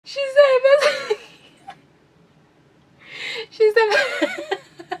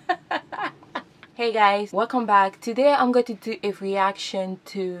Hey guys, welcome back. Today I'm going to do a reaction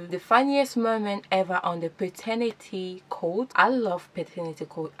to the funniest moment ever on the Paternity Court. I love Paternity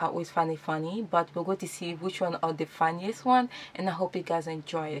Court. I always find it funny, but we're going to see which one are the funniest one, and I hope you guys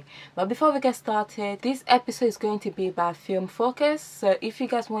enjoy it. But before we get started, this episode is going to be about film focus. So if you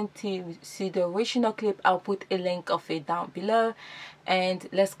guys want to see the original clip, I'll put a link of it down below, and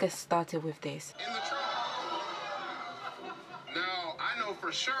let's get started with this. Now, I know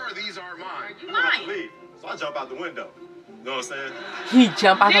for sure these aren't mine. You might leave, so I jump out the window. You know what I'm saying? He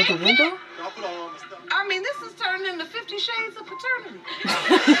jumped out of the window? I put all my stuff. I mean, this is turning into 50 Shades of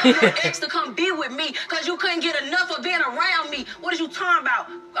Paternity. Your ex to come be with me because you couldn't get enough of being around me. What are you talking about?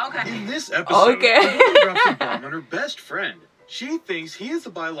 Okay. In this episode, okay. a woman drops a bomb on her best friend. She thinks he is the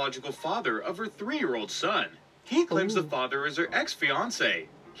biological father of her 3-year-old son. He claims the father is her ex-fiancé.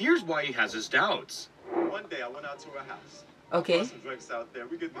 Here's why he has his doubts. One day I went out to her house. Okay. Bought some drinks out there.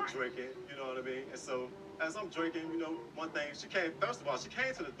 We get to drinking, you know what I mean? And so, as I'm drinking, you know, one thing, first of all, she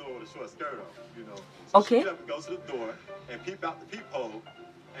came to the door with a short skirt on, you know. So okay. She get up and go to the door and peep out the peephole,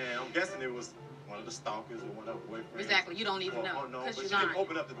 and I'm guessing it was one of the stalkers or one of her boyfriends. Exactly, you don't even know. No, but Because she didn't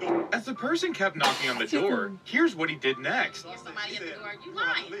open up the door. As the person kept knocking on the door, here's what he did next. Here's somebody at the door. You don't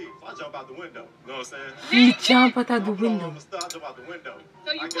have to lying. leave. So I jump out the window. You know what I'm saying? He jumped out of the I put on window. my stuff, I jump out the window.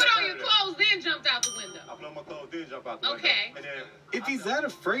 So you I put get on out your of there. clothes, then jumped out the window. I put on my clothes, then jump out the window. Okay. And then If he's that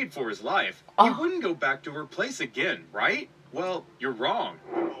afraid for his life, Oh. he wouldn't go back to her place again, right? Well, you're wrong.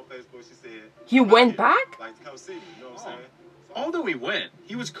 on Facebook, she said, He "I'm out went here. back? Like to come see me, you know what I'm saying? So Although he went,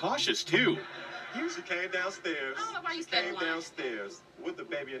 he was cautious too. she came downstairs. I don't know why you She came standing lying. downstairs with the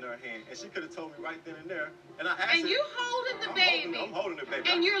baby in her hand, and she could have told me right then and there. And I asked And her, you holding the baby, I'm holding the baby.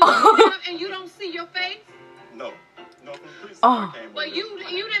 and you're looking at him, and you don't see your face. No, from the police. Oh. Came Well, over you there.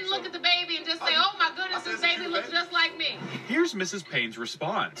 didn't look at the baby and just say, I- "Oh my goodness, I said, this "Is it baby your looks baby?" just like me." Here's Mrs. Payne's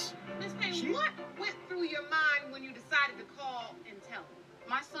response. Miss Payne, what went through your mind when you decided to call and tell him?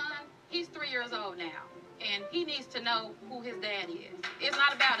 My son, he's 3 years old now, and he needs to know who his daddy is. It's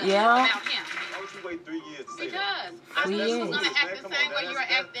not about us, Yeah. it's about him. Why would you wait 3 years to say that? Because I knew Yes. he was going to act the Come same on, way man, you're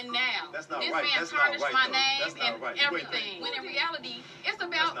that's- acting now. that's not This right. man That's not tarnished right, my though. name That's not and right. Wait, everything. When in reality, it's That's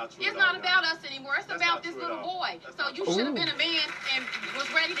about not true it's at not all, about y'all. us anymore. It's That's about not this true at little all. boy. That's So not you true. should have been a man and was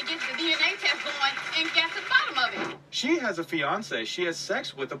ready to get the DNA test going and get to the bottom of it. She has a fiance she has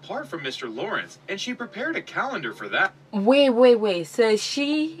sex with apart from Mr. Lawrence, and she prepared a calendar for that. Wait. So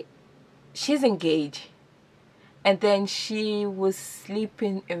she's engaged, and then she was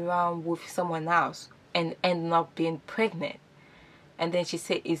sleeping around with someone else and ended up being pregnant. And then she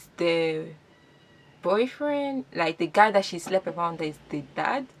said, "Is the boyfriend, like the guy that she slept around, is the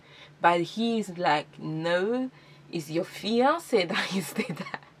dad?" But he's like, "No, it's your fiance that is the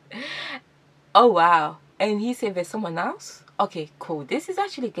dad." Oh wow! And he said there's someone else. Okay, cool. This is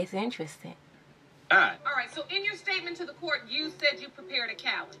actually getting interesting. All right. So in your statement to the court, you said you prepared a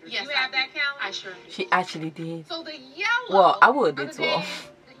calendar. Yes, Do you have I that did. calendar? I sure do. She actually did. So the yellow. Well, I would are as the well. days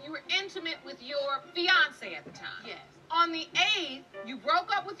that you were intimate with your fiance at the time. Yes. On the 8th, you broke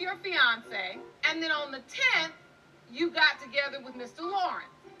up with your fiance, and then on the 10th, you got together with Mr. Lawrence.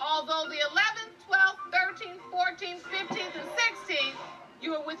 Although the 11th, 12th, 13th, 14th, 15th, and 16th,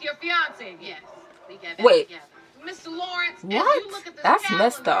 you were with your fiance. Yes. We got that Wait. together. Mr. Lawrence, as What? you look at this That's calendar,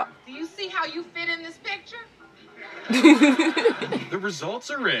 messed up. do you see how you fit in this picture? The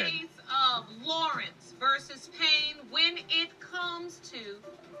results are in. Case of Lawrence versus Payne when it comes to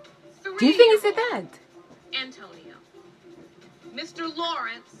Do you think it's the 3-year-old dad? Antonio. Mr.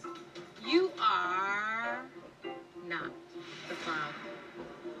 Lawrence, you are not the father.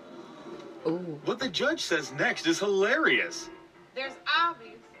 Ooh. What the judge says next is hilarious. There's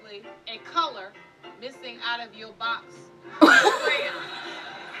obviously a color missing out of your box of crayons.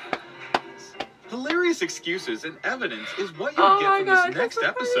 Hilarious excuses and evidence is what you'll Oh get my from God, this that's next so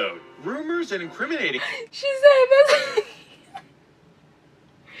funny. episode. Rumors and incriminating She said that's...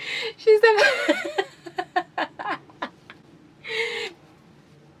 She said...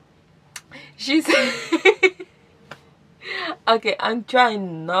 She said... Okay, I'm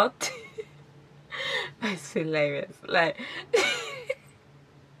trying not to... That's hilarious. Like...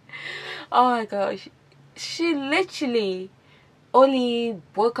 Oh my gosh. She literally only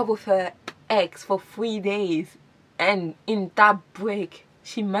broke up with her ex for 3 days, and in that break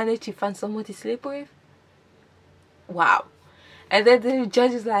she managed to find someone to sleep with. Wow. And then the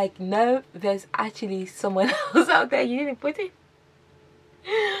judge is like, "No, there's actually someone else out there. You didn't put it."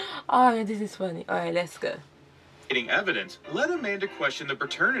 Oh, this is funny. Alright, let's go. evidence led a man to question the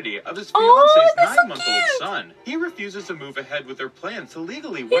paternity of his Oh, fiance's that's so 9-month-old cute. son. He refuses to move ahead with their plans to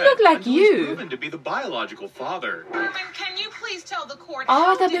legally He wed looked like until you. he's proven to be the biological father. Herman, can you please please tell the court Oh,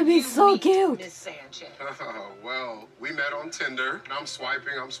 how that did baby you is so meet cute. Miss Sanchez? Well, we met on Tinder, and I'm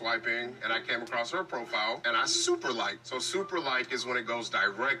swiping, and I came across her profile, and I super liked. So super like is when it goes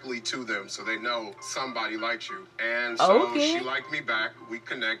directly to them, so they know somebody likes you. And so Okay. she liked me back. We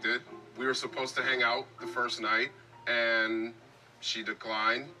connected. We were supposed to hang out the first night, and she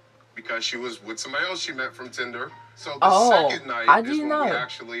declined because she was with somebody else she met from Tinder. So the second how night do is you when we know?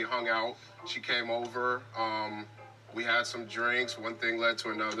 actually hung out. She came over. We had some drinks. One thing led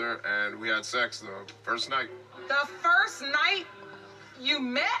to another, and we had sex the first night. The first night you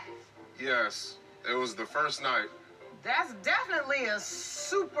met? Yes, it was the first night. That's definitely a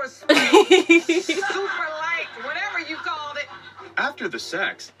super light, whatever you called it. After the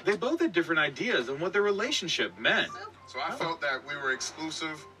sex, they both had different ideas on what their relationship meant. So I felt that we were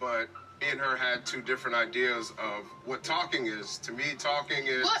exclusive, but me and her had two different ideas of what talking is. To me, talking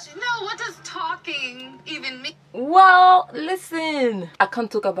is... What does talking even mean? Well, listen. I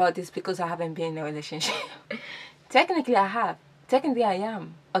can't talk about this because I haven't been in a relationship. Technically, I have. Technically, I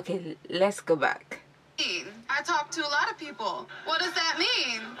am. Okay, let's go back. I talk to a lot of people. What does that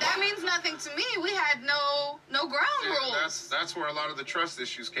mean? That means nothing to me. We had no ground rules. That's where a lot of the trust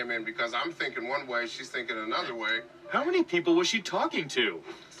issues came in, because I'm thinking one way, she's thinking another way. How many people was she talking to?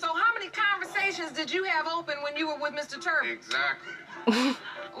 So how many conversations did you have open when you were with Mr. Turpin? Exactly.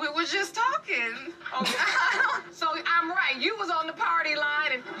 We were just talking. Okay. So I'm right. You was on the party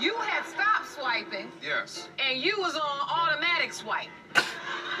line and you had stopped swiping. Yes. And you was on automatic swipe.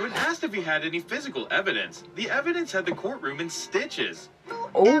 When asked if he had any physical evidence, the evidence had the courtroom in stitches.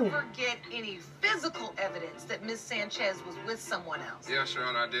 Did you ever get any physical evidence that Miss Sanchez was with someone else? Yeah,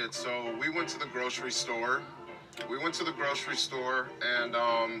 Sharon, I did. So we went to the grocery store.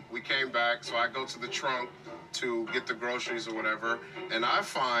 And we came back. So I go to the trunk to get the groceries or whatever, and I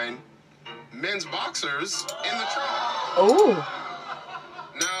find men's boxers in the trunk. Oh.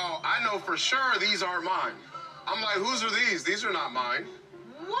 Now, I know for sure these aren't mine. I'm like, whose are these? These are not mine.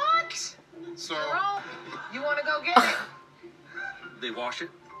 What? So... Jerome, you want to go get it? They wash it?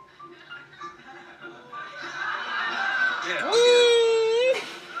 Yeah,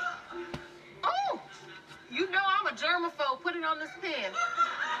 Oh, you know I'm a germaphobe. Put it on this pen.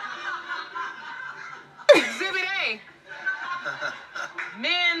 Exhibit A.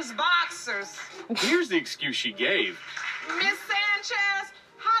 Men's boxers. Here's the excuse she gave. Miss Sanchez,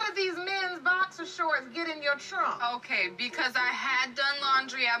 how did these men's boxer shorts get in your trunk? Okay, because I had done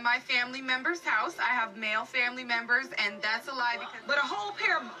laundry at my family member's house. I have male family members, and that's a lie because... But a whole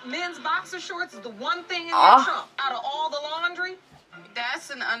pair of men's boxer shorts is the one thing in your trunk out of all the laundry? That's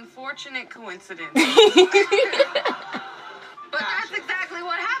an unfortunate coincidence. But that's exactly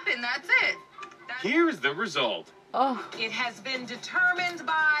what happened. That's it. Here's the result. Oh. It has been determined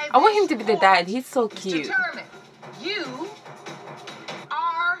by... I want him to be the dad. He's so It's cute. determined. You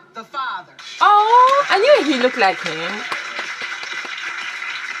are the father. Oh, I knew he looked like him.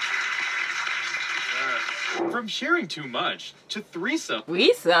 From sharing too much to threesome,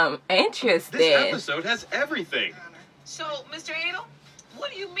 Threesome. this Interesting. episode has everything. So, Mr. Adel,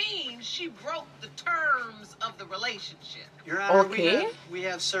 what do you mean she broke the terms of the relationship? Your Honor, Okay. we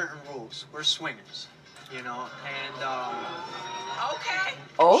have certain rules. We're swingers, you know, and Okay.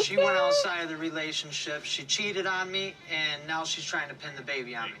 she went outside of the relationship. She cheated on me, and now she's trying to pin the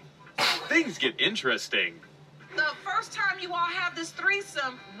baby on me. Things get interesting. The first time you all have this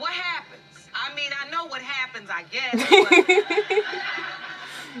threesome, what happens? I mean, I know what happens, I guess.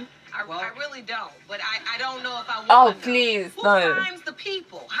 But I really don't. But I don't know if I want Oh, to know. please, Who no. finds the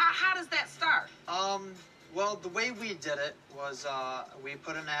people? How does that start? Well, the way we did it was we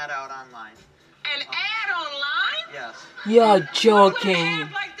put an ad out online. An ad online? Yes. You're What would an joking.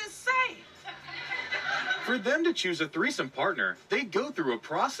 ad like this say? For them to choose a threesome partner, they go through a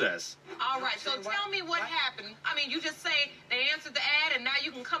process. All right, so tell me what happened. I mean, you just say they answered the ad and now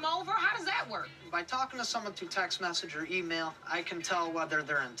you can come over? How does that work? By talking to someone through text message or email, I can tell whether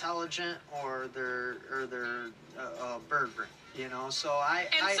they're intelligent or they're bird brain. You know, so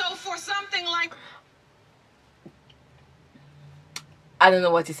So for something like... I don't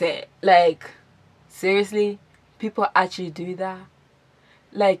know what to say. Like, seriously? People actually do that?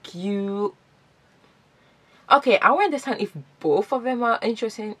 Like, you... Okay, I would understand if both of them are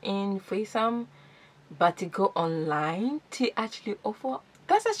interested in threesome, but to go online to actually offer...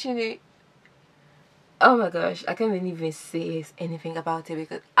 That's actually... Oh my gosh, I can't even say anything about it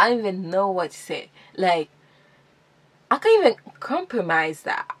because I don't even know what to say. Like, I can't even compromise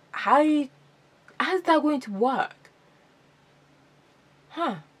that. How's that going to work?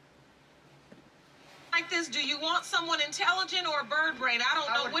 Huh. Like this, do you want someone intelligent or a bird brain? I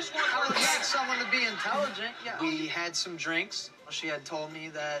don't know which one. I would like someone to be intelligent. Yeah. We had some drinks. She had told me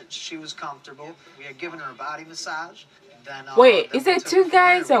that she was comfortable. We had given her a body massage. Then, Wait, then is we it took two from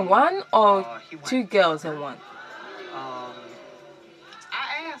guys there. and one, or He went. two girls and one? I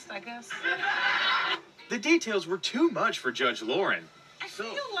asked, I guess. The details were too much for Judge Lauren. I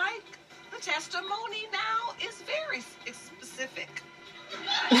feel like the testimony now is very specific.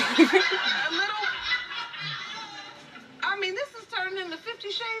 A little. I mean, this is turned into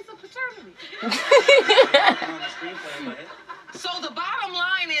 50 Shades of Paternity. So the bottom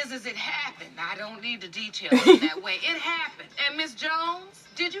line is it happened. I don't need the details in that way. It happened. And Miss Jones,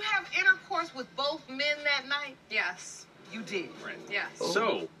 did you have intercourse with both men that night? Yes. You did. Yes.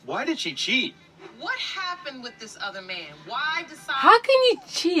 So, why did she cheat? What happened with this other man? Why decide? How can you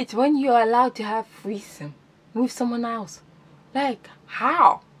cheat when you're allowed to have threesome with someone else? Like,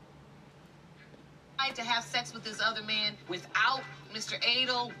 how? To have sex with this other man without Mr.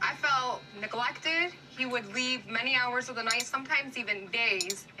 Adel? I felt neglected. He would leave many hours of the night, sometimes even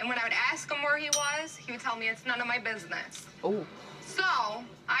days. And when I would ask him where he was, he would tell me it's none of my business. Oh. So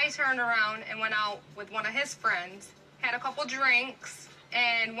I turned around and went out with one of his friends, had a couple drinks,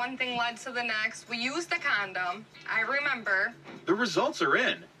 and one thing led to the next. We used a condom. I remember. The results are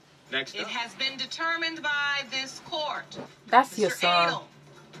in. Next It up. has been determined by this court. That's Mr. your son. Adel,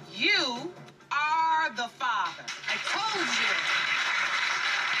 you are the father. I told you.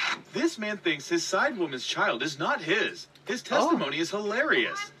 This man thinks his side woman's child is not his. His testimony is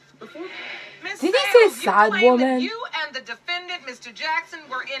hilarious. Miss Did he Sales, say you sad claim woman? that you and the defendant, Mr. Jackson,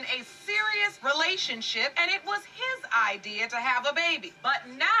 were in a serious relationship, and it was his idea to have a baby. But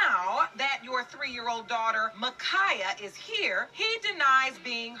now that your 3-year-old daughter, Micaiah, is here, he denies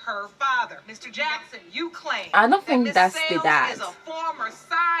being her father. Mr. Jackson, you claim I don't think that that's Miss the Sales dad. is a former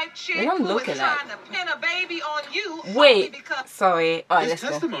side chick What I'm who is looking at. trying to pin a baby on you only Wait, because... sorry. Alright, His let's go.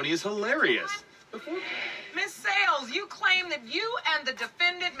 testimony is hilarious. Miss Sales, you claim that you and the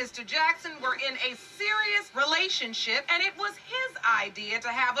defendant, Mr. Jackson, were in a serious relationship, and it was his idea to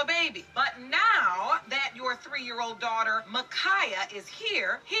have a baby. But now that your 3-year-old daughter, Micaiah, is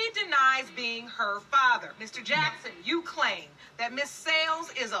here, he denies being her father. Mr. Jackson, you claim that Miss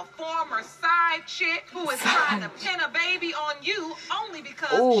Sales is a former side chick who is trying to pin a baby on you only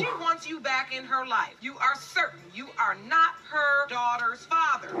because Ooh. she wants you back in her life. You are certain you are not her daughter's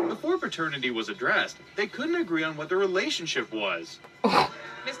father. Before paternity was addressed, they couldn't agree on what the relationship was.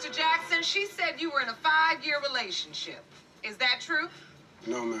 Mr. Jackson, she said you were in a 5-year relationship. Is that true?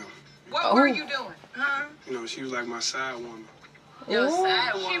 No, ma'am. What were you doing? Huh? You know, she was like my side woman. Your Ooh.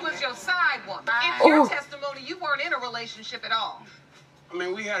 side woman. She was your side woman. In your Ooh. testimony, you weren't in a relationship at all. I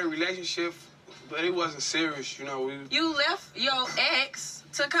mean, we had a relationship, but it wasn't serious. You know, You left your ex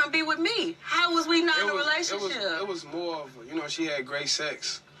to come be with me. How was we not in a relationship? It was more of, you know, she had great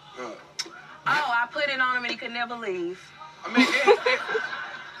sex. Oh, I put it on him and he could never leave. I mean,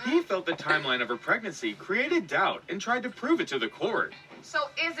 He felt the timeline of her pregnancy created doubt and tried to prove it to the court. So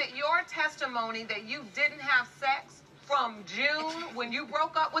is it your testimony that you didn't have sex from June when you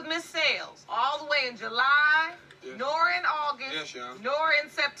broke up with Miss Sales all the way in July, Yeah. nor in August, Yes, Your Honor. nor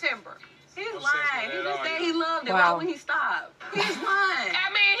in September? He's No sex lying. with He that just all, said yeah. he loved it. Wow. Why would he stop? He's lying. I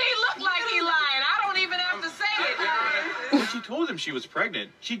mean, he looked like he lying. I don't even have to say it. When she told him she was pregnant,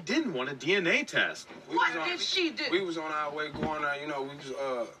 she didn't want a DNA test. What did she do? We was on our way going, you know, we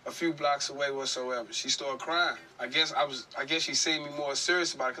was a few blocks away whatsoever. She started crying. I guess she seen me more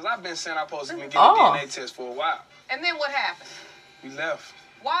serious about it because I've been saying I'm supposed to be getting Oh. a DNA test for a while. And then what happened? We left.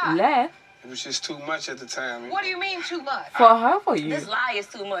 Why? Left? It was just too much at the time. What do you mean too much? For her, for you? This lie is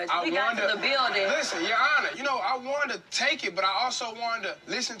too much. I We got to wanted- the building. Listen, Your Honor, you know, I wanted to take it, but I also wanted to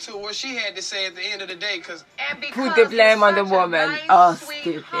listen to what she had to say at the end of the day, because And because Put the blame you're on the such a woman. nice, Oh, sweet,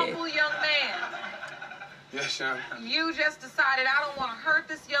 stupid. humble young man, yes, Your Honor. you just decided I don't want to hurt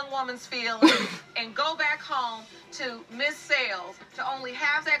this young woman's feelings and go back home to Miss Sales to only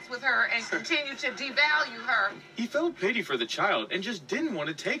have sex with her and continue to devalue her. He felt pity for the child and just didn't want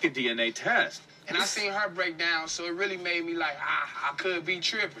to take a DNA test. And I seen her break down, so it really made me like, I could be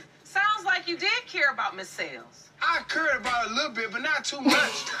tripping. Sounds like you did care about Miss Sales. I cared about it a little bit, but not too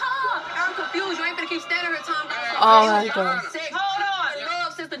much. I'm confused. You ain't gonna keep standing here talking about Oh, something. my Your God. Honor, sex, Hold on. and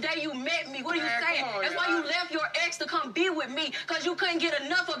love since the day you met me. What are you Man, saying? come on, That's Your why you Honor. left your ex to come be with me, because you couldn't get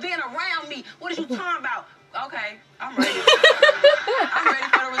enough of being around me. What are you talking about? Okay, I'm ready. I'm ready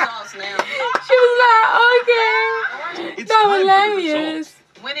for the results now. She was like, okay. It's That time was for the hilarious. results.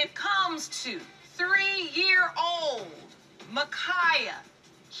 When it comes to 3-year-old Micaiah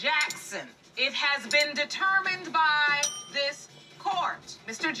Jackson, it has been determined by this court.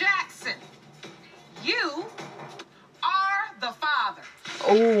 Mr. Jackson, you are the father.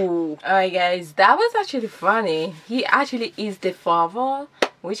 Oh, alright guys, that was actually funny. He actually is the father,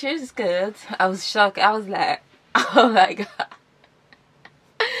 which is good. I was shocked. I was like, oh my god.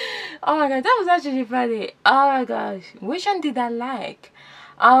 Oh my god, that was actually funny. Oh my gosh, which one did I like?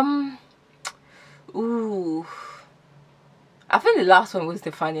 Ooh, I think the last one was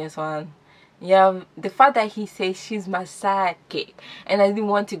the funniest one. Yeah, the fact that he says she's my sidekick, and I didn't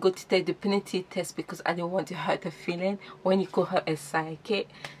want to go to take the paternity test because I didn't want to hurt her feeling when you call her a sidekick.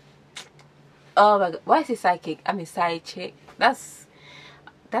 Oh my god, why is it sidekick? I mean side chick.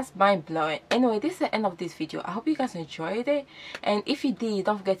 That's mind blowing. Anyway, this is the end of this video. I hope you guys enjoyed it, and if you did,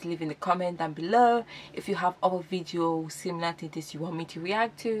 don't forget to leave in the comment down below. If you have other videos similar to this you want me to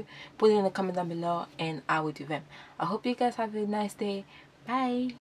react to, put it in the comment down below and I will do them. I hope you guys have a nice day. Bye.